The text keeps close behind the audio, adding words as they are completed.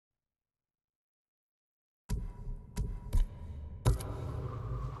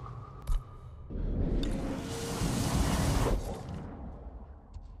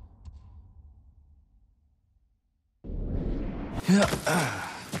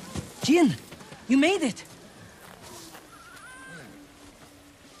Jin, you made it!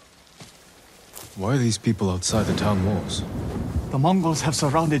 Why are these people outside the town walls? The Mongols have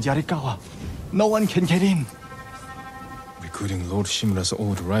surrounded Yarikawa. No one can get in. Recruiting Lord Shimura's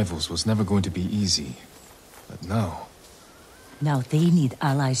old rivals was never going to be easy. But now... Now they need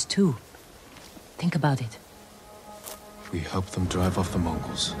allies too. Think about it. We help them drive off the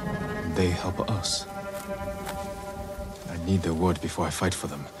Mongols, and they help us. I need their word before I fight for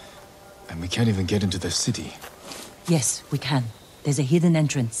them. And we can't even get into their city. Yes, we can. There's a hidden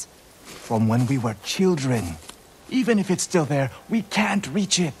entrance. From when we were children. Even if it's still there, we can't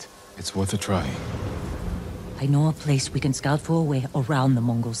reach it. It's worth a try. I know a place we can scout for a way around the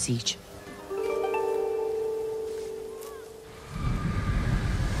Mongol siege.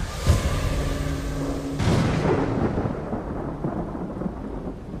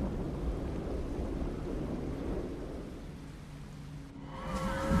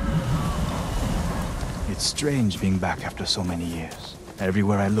 It's strange being back after so many years.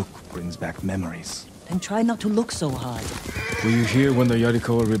 Everywhere I look brings back memories. Then try not to look so hard. Were you here when the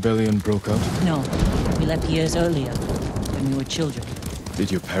YARIKAWA rebellion broke out? No, we left years earlier, when we were children.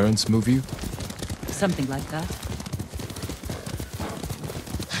 Did your parents move you? Something like that.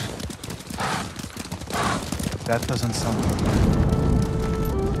 That doesn't sound good.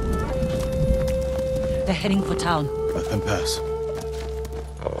 They're heading for town. Let them pass.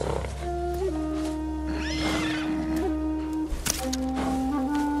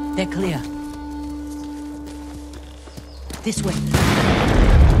 They're clear. This way.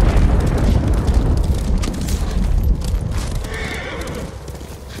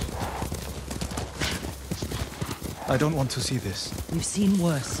 I don't want to see this. We've seen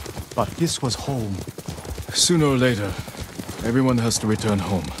worse. But this was home. Sooner or later, everyone has to return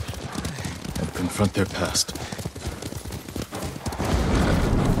home and confront their past.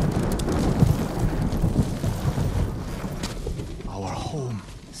 Our home.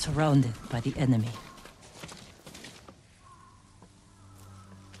 Surrounded by the enemy.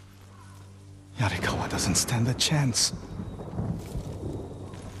 Yarikawa doesn't stand a chance.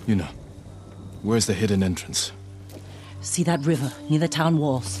 Yuna, where's the hidden entrance? See that river near the town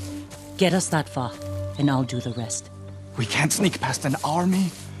walls? Get us that far, and I'll do the rest. We can't sneak past an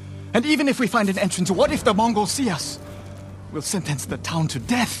army. And even if we find an entrance, what if the Mongols see us? We'll sentence the town to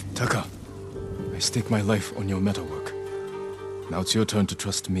death. Taka, I stake my life on your metalwork. Now it's your turn to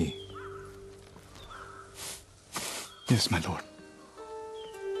trust me. Yes, my lord.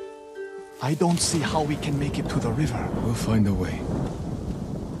 I don't see how we can make it to the river. We'll find a way.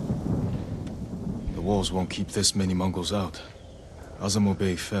 The walls won't keep this many Mongols out. Azamo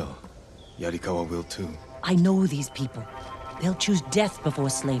Bay fell. Yarikawa will too. I know these people. They'll choose death before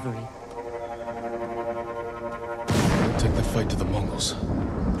slavery. We'll take the fight to the Mongols.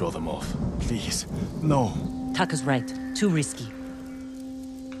 Throw them off. Please, no. Taka's right. Too risky.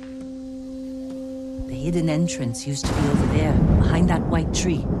 The hidden entrance used to be over there, behind that white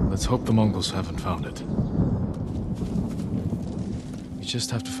tree. Let's hope the Mongols haven't found it. We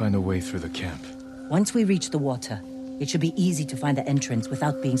just have to find a way through the camp. Once we reach the water, it should be easy to find the entrance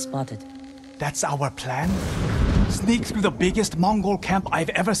without being spotted. That's our plan? Sneak through the biggest Mongol camp I've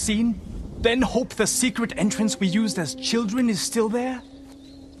ever seen? Then hope the secret entrance we used as children is still there?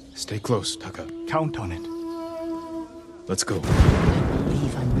 Stay close, Taka. Count on it. Let's go. I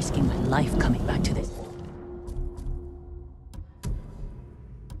believe I'm risking my life coming back to this.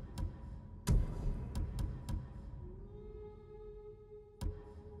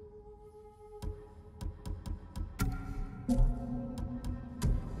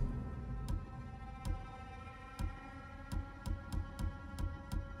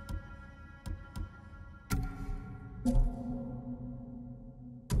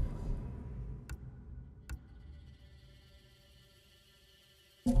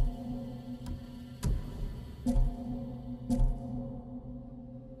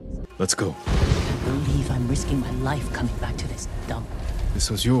 Let's go. I believe I'm risking my life coming back to this dump.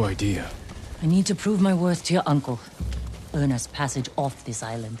 This was your idea. I need to prove my worth to your uncle. Earn us passage off this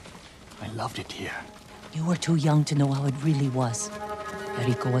island. I loved it here. You were too young to know how it really was.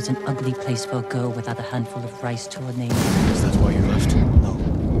 Yarikawa was an ugly place for a girl without a handful of rice to her name. Is that why you left? No.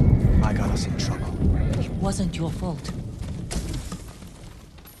 I got us in trouble. It wasn't your fault.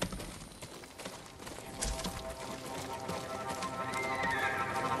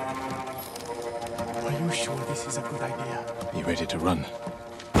 Are you sure this is a good idea? Be ready to run.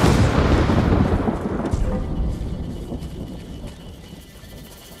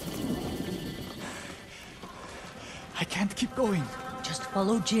 I can't keep going. Just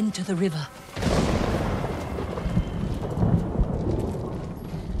follow Jin to the river.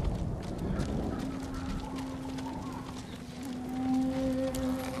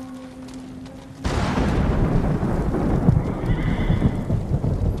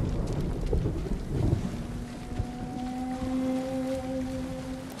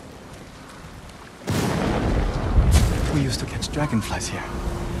 We used to catch dragonflies here,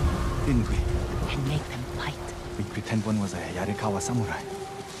 didn't we? And make them fight. We'd pretend one was a YARIKAWA samurai,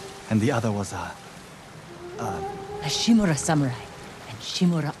 and the other was a Shimura samurai. And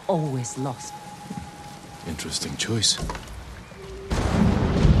Shimura always lost. Interesting choice.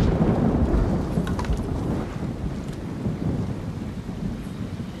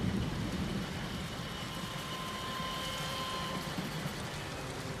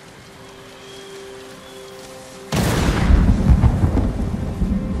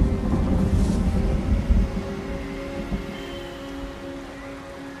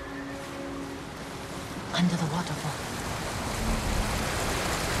 Under the waterfall.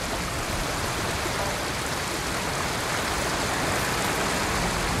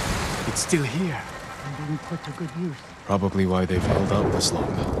 It's still here. And being put to good use. Probably why they've held out this long.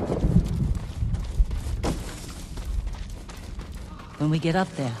 When we get up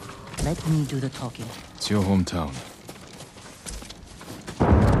there, let me do the talking. It's your hometown.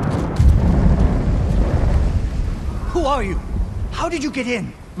 Who are you? How did you get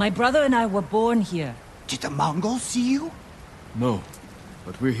in? My brother and I were born here. Did the Mongols see you? No,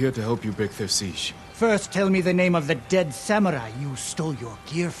 but we're here to help you break their siege. First, tell me the name of the dead samurai you stole your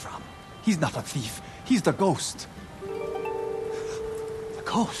gear from. He's not a thief. He's the ghost. The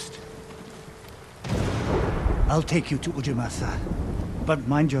ghost? I'll take you to Ujimasa. But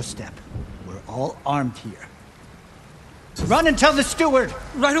mind your step. We're all armed here. Run and tell the steward!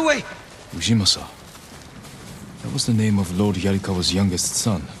 Right away! Ujimasa. That was the name of Lord Yarikawa's youngest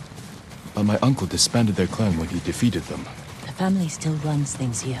son. But my uncle disbanded their clan when he defeated them. The family still runs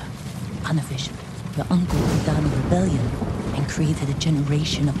things here. Unofficially. Your uncle put down a rebellion and created a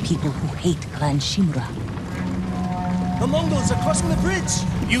generation of people who hate Clan Shimura. The Mongols are crossing the bridge!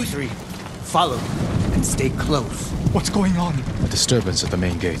 You three, follow and stay close. What's going on? A disturbance at the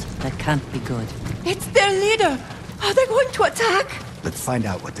main gate. That can't be good. It's their leader! Are they going to attack? Let's find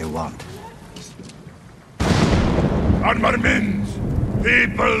out what they want. Armarmins,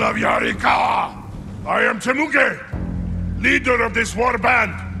 people of Yarikawa! I am Temuge, leader of this war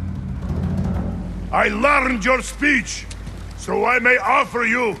band. I learned your speech, so I may offer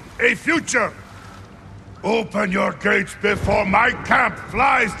you a future. Open your gates before my camp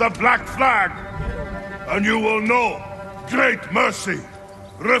flies the black flag, and you will know great mercy.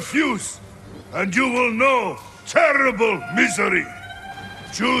 Refuse, and you will know terrible misery.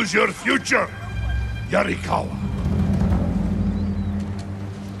 Choose your future, Yarikawa.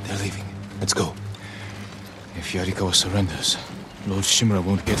 They're leaving. Let's go. If Yarikawa surrenders, Lord Shimura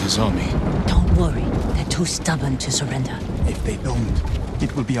won't get his army. Don't worry. They're too stubborn to surrender. If they don't,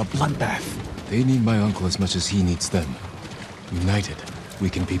 it will be a bloodbath. They need my uncle as much as he needs them. United, we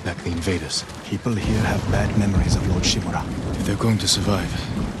can beat back the invaders. People here have bad memories of Lord Shimura. If they're going to survive,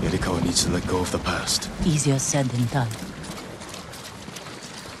 Yarikawa needs to let go of the past. Easier said than done.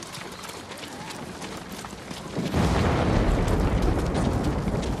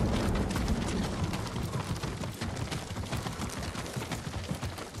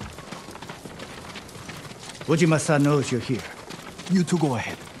 Ujimasa knows you're here. You two go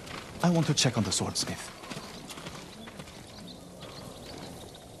ahead. I want to check on the swordsmith.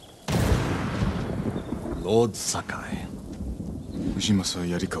 Lord Sakai. Ujimasa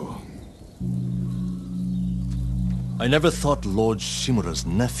Yarikawa. I never thought Lord Shimura's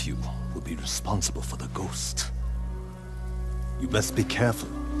nephew would be responsible for the ghost. You best be careful,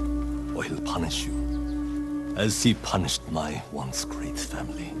 or he'll punish you, as he punished my once great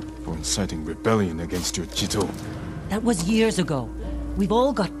family. For inciting rebellion against your Jito. That was years ago. We've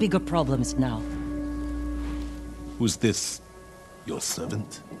all got bigger problems now. Who's this? Your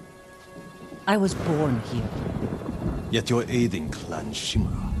servant? I was born here. Yet you're aiding Clan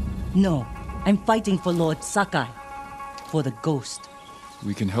Shimura. No, I'm fighting for Lord Sakai. For the ghost.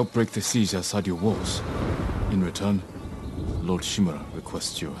 We can help break the siege outside your walls. In return, Lord Shimura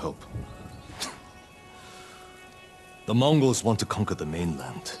requests your help. The Mongols want to conquer the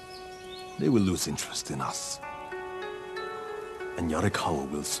mainland. They will lose interest in us. And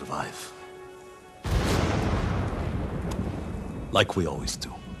Yarikawa will survive. Like we always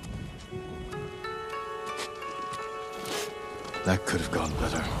do. That could have gone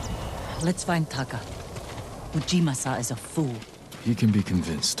better. Let's find Taka. Ujimasa is a fool. He can be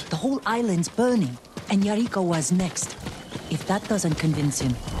convinced. The whole island's burning, and Yarikawa's next. If that doesn't convince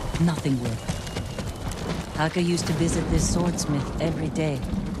him, nothing will. Taka used to visit this swordsmith every day.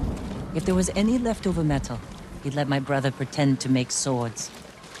 If there was any leftover metal, he'd let my brother pretend to make swords.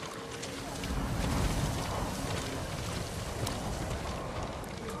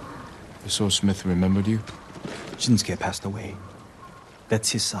 The swordsmith remembered you? Shinsuke passed away. That's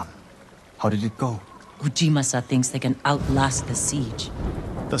his son. How did it go? Ujimasa thinks they can outlast the siege.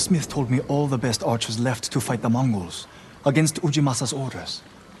 The smith told me all the best archers left to fight the Mongols, against Ujimasa's orders.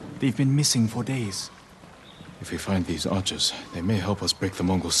 They've been missing for days. If we find these archers, they may help us break the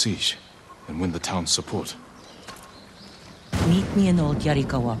Mongol siege and win the town's support. Meet me in old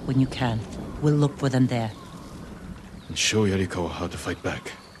Yarikawa when you can. We'll look for them there. And show Yarikawa how to fight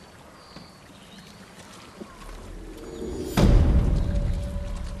back.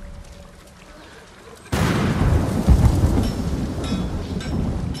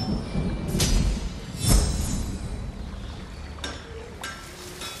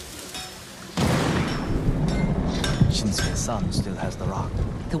 Shinsuke's son still has the rock.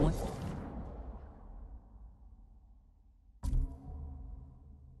 The one...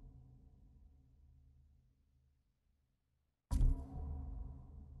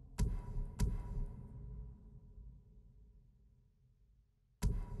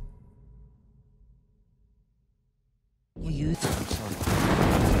 You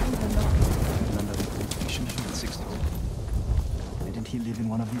Didn't he live in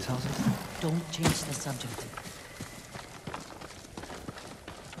one of these houses? don't change the subject.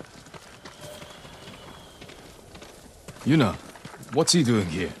 Yuna, what's he doing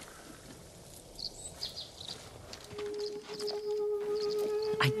here?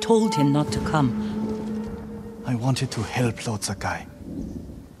 I told him not to come. I wanted to help Lord Sakai.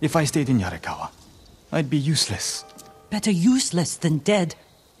 If I stayed in Yarikawa, I'd be useless. Better useless than dead.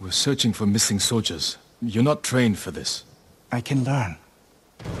 We're searching for missing soldiers. You're not trained for this. I can learn.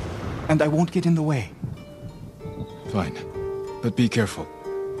 And I won't get in the way. Fine. But be careful.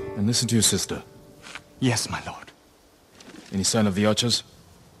 And listen to your sister. Yes, my lord. Any sign of the archers?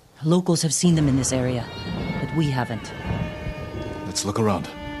 Locals have seen them in this area, but we haven't. Let's look around.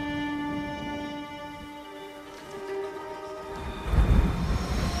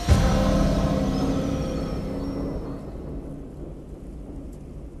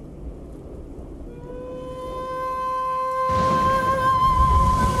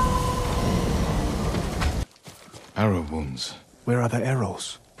 Arrow wounds. Where are the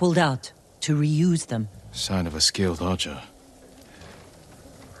arrows? Pulled out to reuse them. Sign of a skilled archer.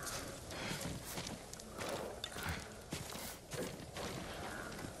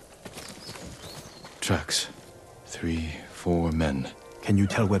 Tracks. 3, 4 men. Can you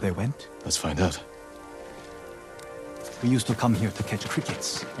tell where they went? Let's find out. We used to come here to catch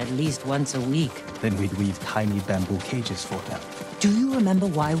crickets. At least once a week. Then we'd weave tiny bamboo cages for them. Do you remember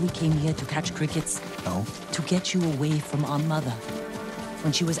why we came here to catch crickets? No? To get you away from our mother.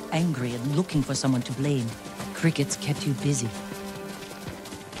 When she was angry and looking for someone to blame, crickets kept you busy.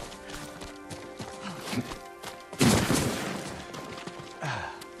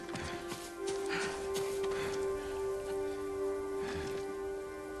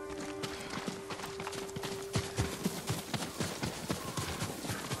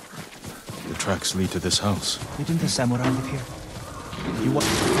 The tracks lead to this house. Didn't the samurai live here? You wa-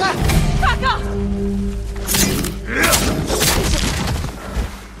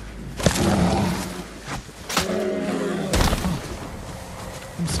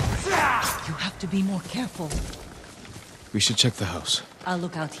 I'm sorry. You have to be more careful. We should check the house. I'll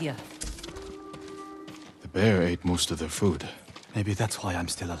look out here. The bear ate most of their food. Maybe that's why I'm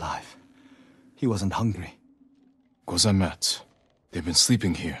still alive. He wasn't hungry. Gozan mats. They've been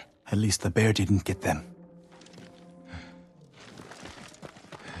sleeping here. At least the bear didn't get them.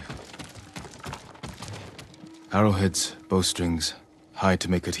 Arrowheads, bowstrings, hide to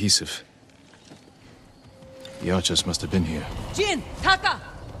make adhesive. The archers must have been here. Jin! Taka!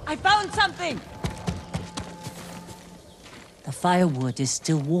 I found something! The firewood is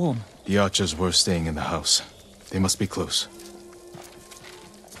still warm. The archers were staying in the house. They must be close.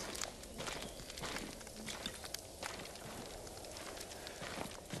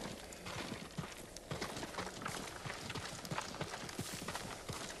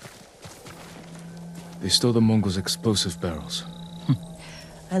 They stole the Mongols' explosive barrels.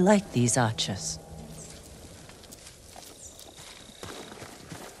 I like these archers.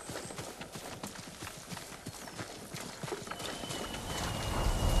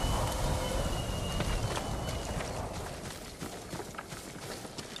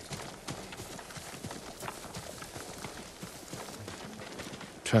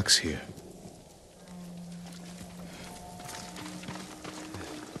 Tracks here.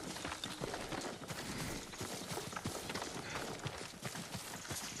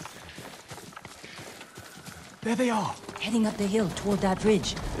 There they are. Heading up the hill toward that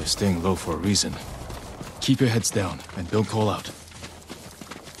ridge. They're staying low for a reason. Keep your heads down and don't call out.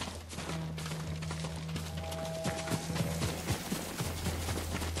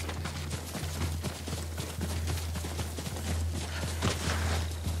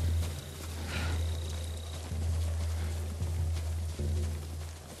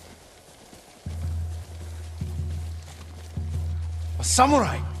 A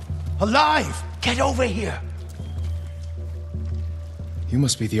samurai! Alive! Get over here! You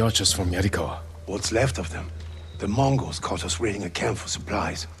must be the archers from YARIKAWA. What's left of them? The Mongols caught us raiding a camp for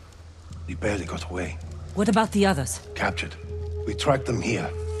supplies. We barely got away. What about the others? Captured. We tracked them here.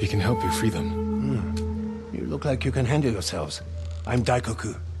 We can help you free them. You look like you can handle yourselves. I'm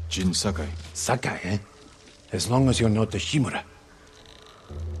Daikoku. Jin Sakai. Sakai, eh? As long as you're not the Shimura.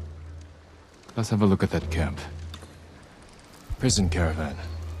 Let's have a look at that camp. Prison caravan.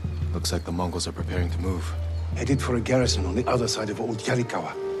 Looks like the Mongols are preparing to move. Headed for a garrison on the other side of old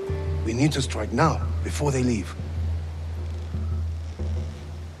YARIKAWA. We need to strike now, before they leave.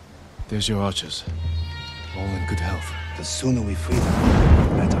 There's your archers. All in good health. The sooner we free them,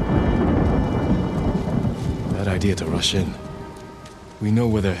 the better. Bad idea to rush in. We know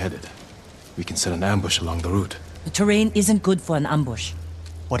where they're headed. We can set an ambush along the route. The terrain isn't good for an ambush.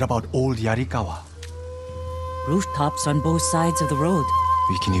 What about old Yarikawa? Rooftops on both sides of the road.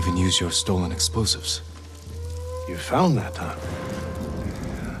 We can even use your stolen explosives. You found that, huh?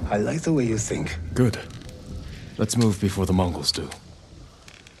 I like the way you think. Good. Let's move before the Mongols do.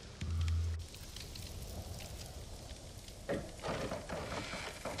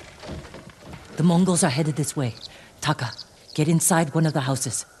 The Mongols are headed this way. Taka, get inside one of the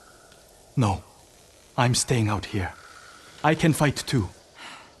houses. No. I'm staying out here. I can fight too.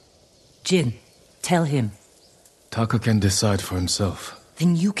 Jin, tell him. Taka can decide for himself.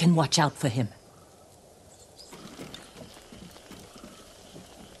 Then you can watch out for him.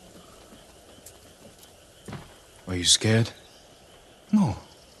 Are you scared? No.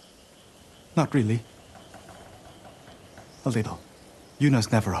 Not really. A little. Yuna's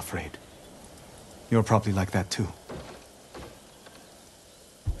never afraid. You're probably like that too.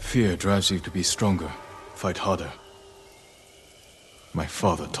 Fear drives you to be stronger, fight harder. My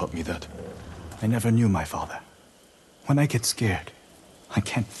father taught me that. I never knew my father. When I get scared, I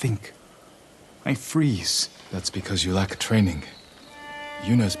can't think. I freeze. That's because you lack training.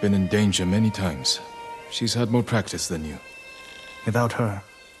 Yuna's been in danger many times. She's had more practice than you. Without her,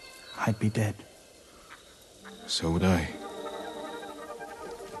 I'd be dead. So would I.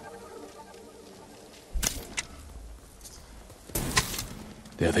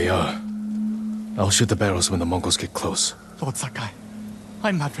 There they are. I'll shoot the barrels when the Mongols get close. Lord Sakai,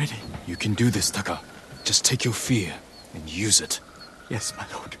 I'm not ready. You can do this, Taka. Just take your fear and use it. Yes, my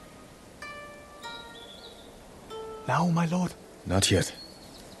lord. Now, my lord? Not yet.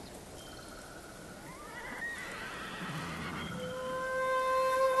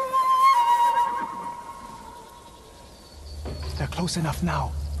 They're close enough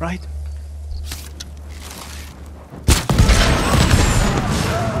now, right?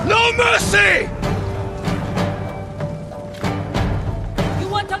 No mercy! You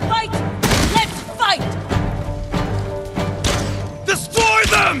want to fight? Let's fight! Destroy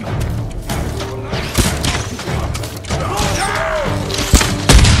them!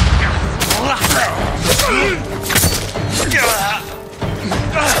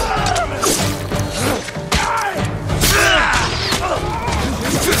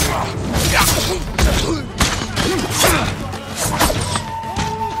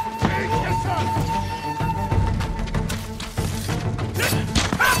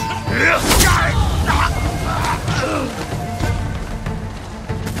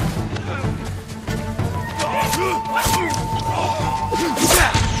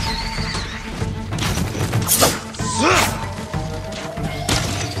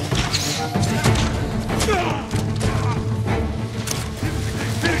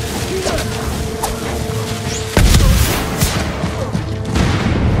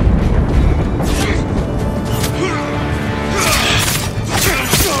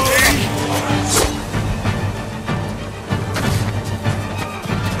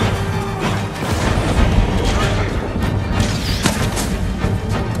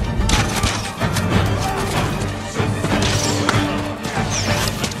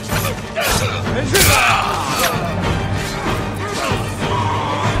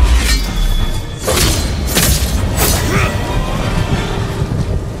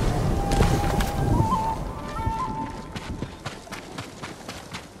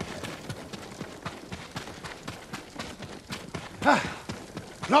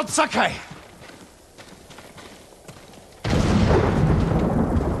 Lord Sakai!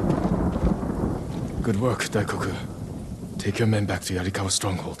 Good work, Daikoku. Take your men back to Yarikawa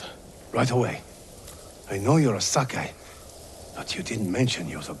stronghold. Right away. I know you're a Sakai, but you didn't mention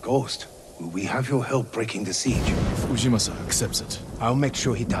you're a ghost. Will we have your help breaking the siege? If Ujimasa accepts it. I'll make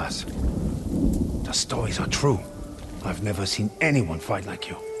sure he does. The stories are true. I've never seen anyone fight like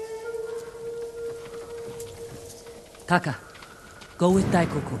you. Taka, Go with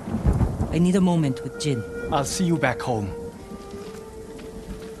Daikoku. I need a moment with Jin. I'll see you back home.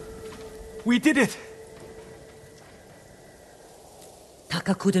 We did it!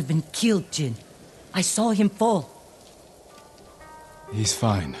 Taka could have been killed, Jin. I saw him fall. He's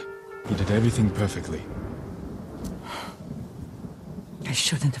fine. He did everything perfectly. I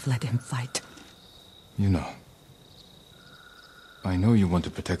shouldn't have let him fight. You know, I know you want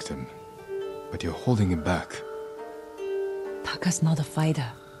to protect him, but you're holding him back. Taka's not a fighter.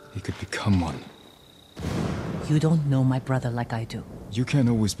 He could become one. You don't know my brother like I do. You can't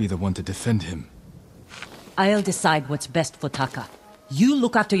always be the one to defend him. I'll decide what's best for Taka. You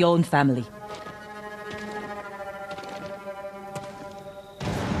look after your own family.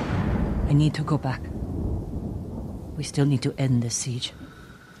 I need to go back. We still need to end this siege.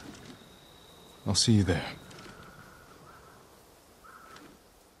 I'll see you there.